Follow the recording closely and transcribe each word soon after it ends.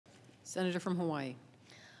Senator from Hawaii.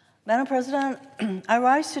 Madam President, I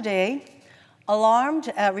rise today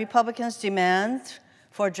alarmed at Republicans' demands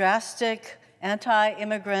for drastic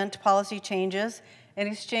anti-immigrant policy changes in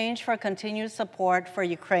exchange for continued support for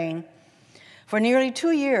Ukraine. For nearly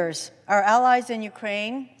 2 years, our allies in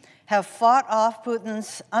Ukraine have fought off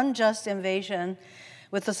Putin's unjust invasion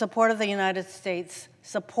with the support of the United States.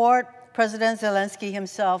 Support President Zelensky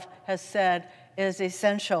himself has said is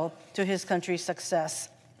essential to his country's success.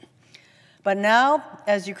 But now,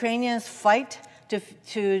 as Ukrainians fight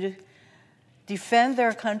to defend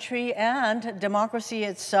their country and democracy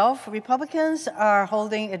itself, Republicans are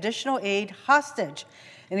holding additional aid hostage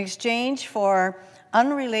in exchange for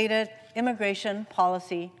unrelated immigration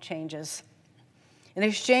policy changes. In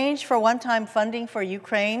exchange for one-time funding for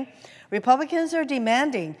Ukraine, Republicans are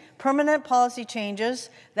demanding permanent policy changes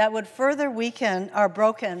that would further weaken our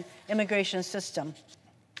broken immigration system.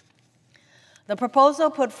 The proposal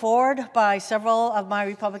put forward by several of my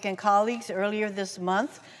Republican colleagues earlier this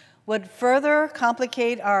month would further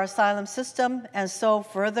complicate our asylum system and sow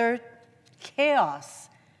further chaos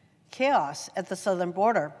at the southern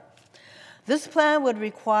border. This plan would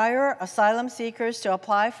require asylum seekers to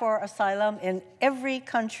apply for asylum in every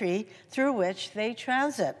country through which they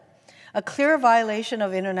transit, a clear violation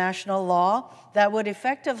of international law that would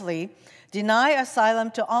effectively deny asylum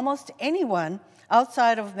to almost anyone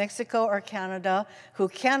outside of Mexico or Canada who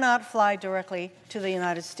cannot fly directly to the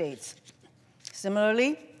United States.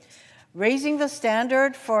 Similarly, raising the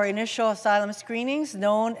standard for initial asylum screenings,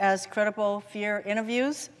 known as credible fear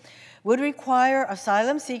interviews, would require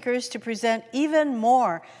asylum seekers to present even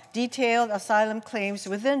more detailed asylum claims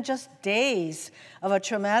within just days of a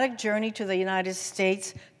traumatic journey to the United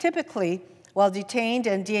States, typically while detained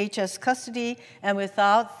in DHS custody and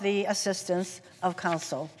without the assistance of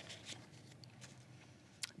counsel.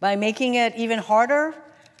 By making it even harder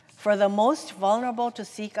for the most vulnerable to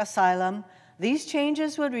seek asylum, these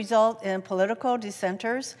changes would result in political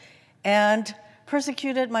dissenters and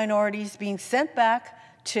persecuted minorities being sent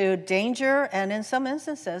back to danger and, in some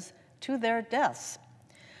instances, to their deaths.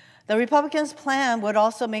 The Republicans' plan would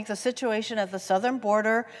also make the situation at the southern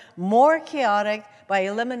border more chaotic by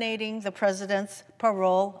eliminating the president's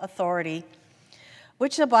parole authority,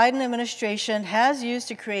 which the Biden administration has used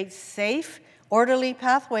to create safe, orderly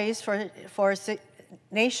pathways for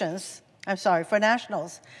nationals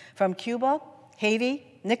from Cuba, Haiti,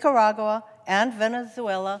 Nicaragua, and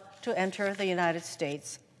Venezuela to enter the United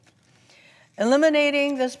States.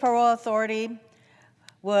 Eliminating this parole authority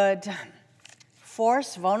would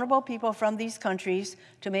force vulnerable people from these countries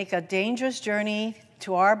to make a dangerous journey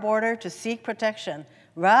to our border to seek protection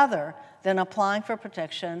rather than applying for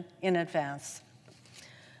protection in advance.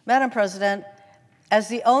 Madam President, as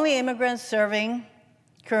the only immigrant serving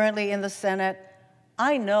currently in the Senate,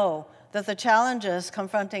 I know that the challenges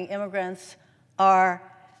confronting immigrants are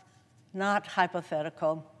not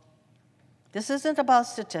hypothetical. This isn't about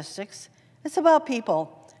statistics. It's about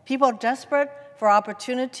people desperate for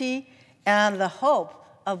opportunity and the hope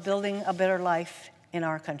of building a better life in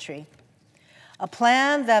our country. A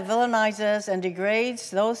plan that villainizes and degrades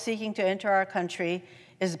those seeking to enter our country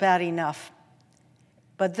is bad enough.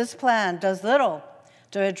 But this plan does little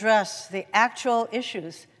to address the actual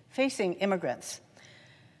issues facing immigrants.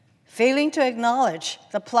 Failing to acknowledge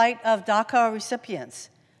the plight of DACA recipients,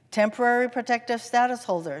 temporary protective status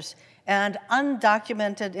holders, and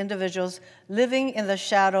undocumented individuals living in the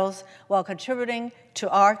shadows while contributing to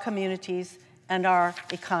our communities and our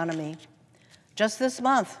economy. Just this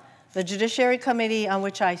month, the Judiciary Committee on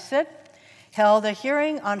which I sit held a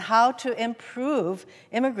hearing on how to improve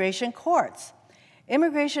immigration courts.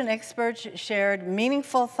 Immigration experts shared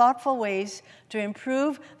meaningful, thoughtful ways to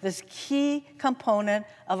improve this key component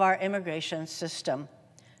of our immigration system.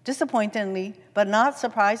 Disappointingly, but not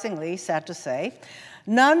surprisingly, sad to say,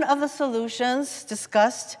 none of the solutions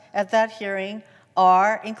discussed at that hearing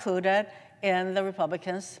are included in the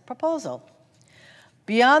Republicans' proposal.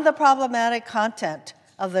 Beyond the problematic content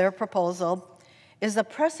of their proposal is the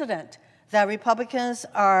precedent that Republicans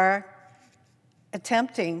are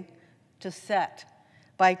attempting to set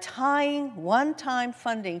by tying one-time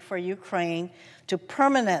funding for Ukraine to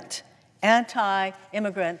permanent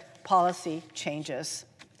anti-immigrant policy changes,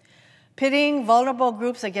 pitting vulnerable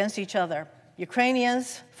groups against each other.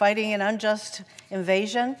 Ukrainians fighting an unjust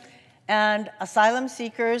invasion and asylum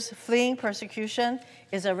seekers fleeing persecution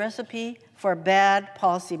is a recipe for bad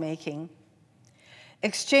policymaking.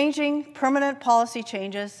 Exchanging permanent policy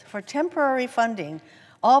changes for temporary funding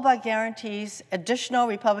all but guarantees additional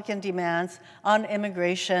Republican demands on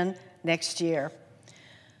immigration next year.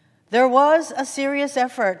 There was a serious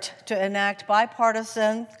effort to enact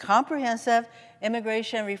bipartisan, comprehensive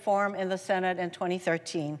immigration reform in the Senate in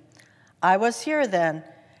 2013. I was here then.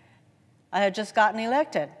 I had just gotten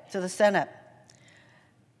elected to the Senate.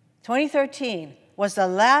 2013 was the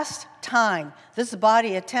last time this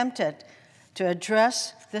body attempted to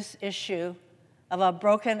address this issue of a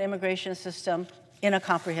broken immigration system in a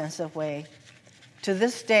comprehensive way. To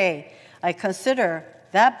this day, I consider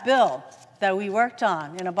that bill that we worked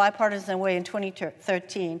on in a bipartisan way in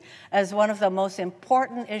 2013 as one of the most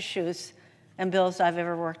important issues and bills I've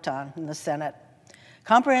ever worked on in the Senate.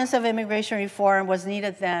 Comprehensive immigration reform was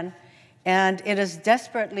needed then, and it is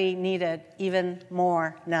desperately needed even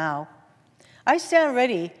more now. I stand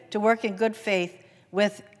ready to work in good faith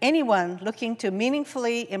with anyone looking to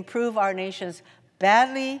meaningfully improve our nation's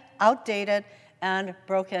badly outdated and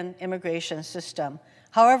broken immigration system.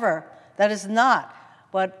 However, that is not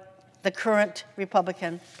what the current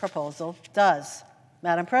Republican proposal does.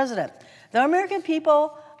 Madam President, the American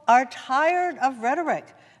people are tired of rhetoric.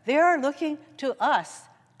 They are looking to us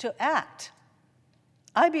to act.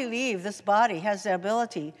 I believe this body has the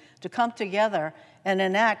ability to come together and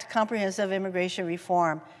enact comprehensive immigration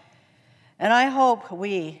reform. And I hope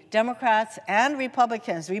we, Democrats and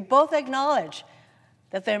Republicans, we both acknowledge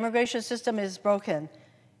that the immigration system is broken,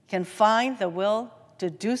 can find the will to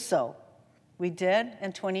do so. We did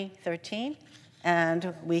in 2013,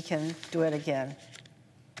 and we can do it again.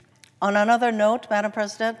 On another note, Madam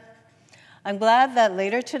President, I'm glad that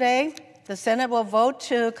later today, the Senate will vote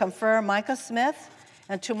to confer Micah Smith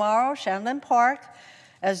and tomorrow Shanlin Park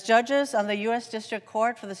as judges on the U.S. District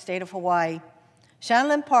Court for the state of Hawaii.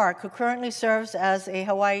 Shanlin Park, who currently serves as a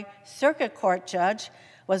Hawaii Circuit Court judge,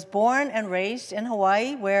 was born and raised in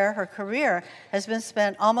Hawaii, where her career has been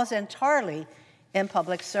spent almost entirely in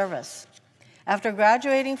public service. After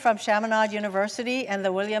graduating from Chaminade University and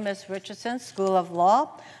the William S. Richardson School of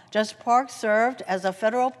Law, Judge Park served as a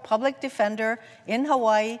federal public defender in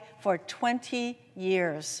Hawaii for 20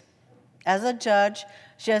 years. As a judge,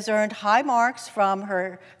 she has earned high marks for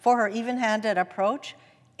her even-handed approach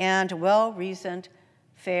and well-reasoned,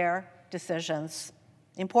 fair decisions.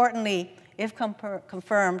 Importantly, if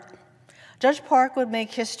confirmed, Judge Park would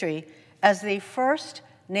make history as the first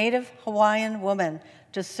Native Hawaiian woman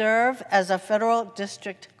to serve as a federal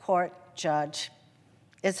district court judge.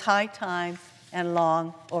 It's high time and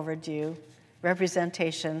long overdue.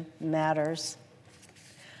 Representation matters.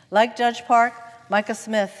 Like Judge Park, Micah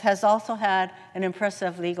Smith has also had an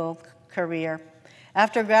impressive legal career.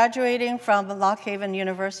 After graduating from Lock Haven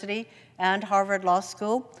University and Harvard Law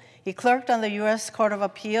School, he clerked on the U.S. Court of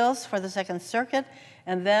Appeals for the Second Circuit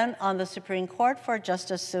and then on the Supreme Court for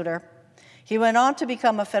Justice Souter. He went on to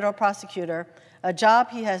become a federal prosecutor, a job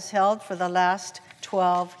he has held for the last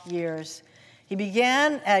 12 years. He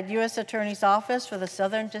began at U.S. Attorney's Office for the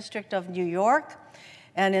Southern District of New York,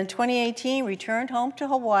 and in 2018 returned home to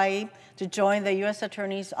Hawaii to join the U.S.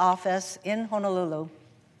 Attorney's Office in Honolulu.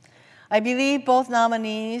 I believe both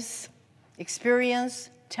nominees' experience,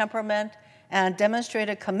 temperament, and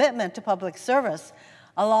demonstrated commitment to public service,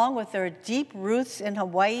 along with their deep roots in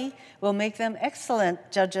Hawaii, will make them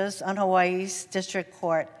excellent judges on Hawaii's District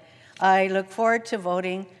Court. I look forward to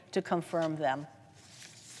voting to confirm them.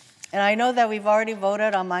 And I know that we've already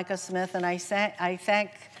voted on Micah Smith, and I thank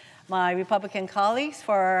my Republican colleagues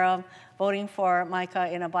for voting for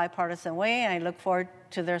Micah in a bipartisan way, and I look forward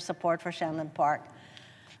to their support for Shanlin Park.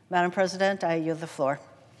 Madam President, I yield the floor.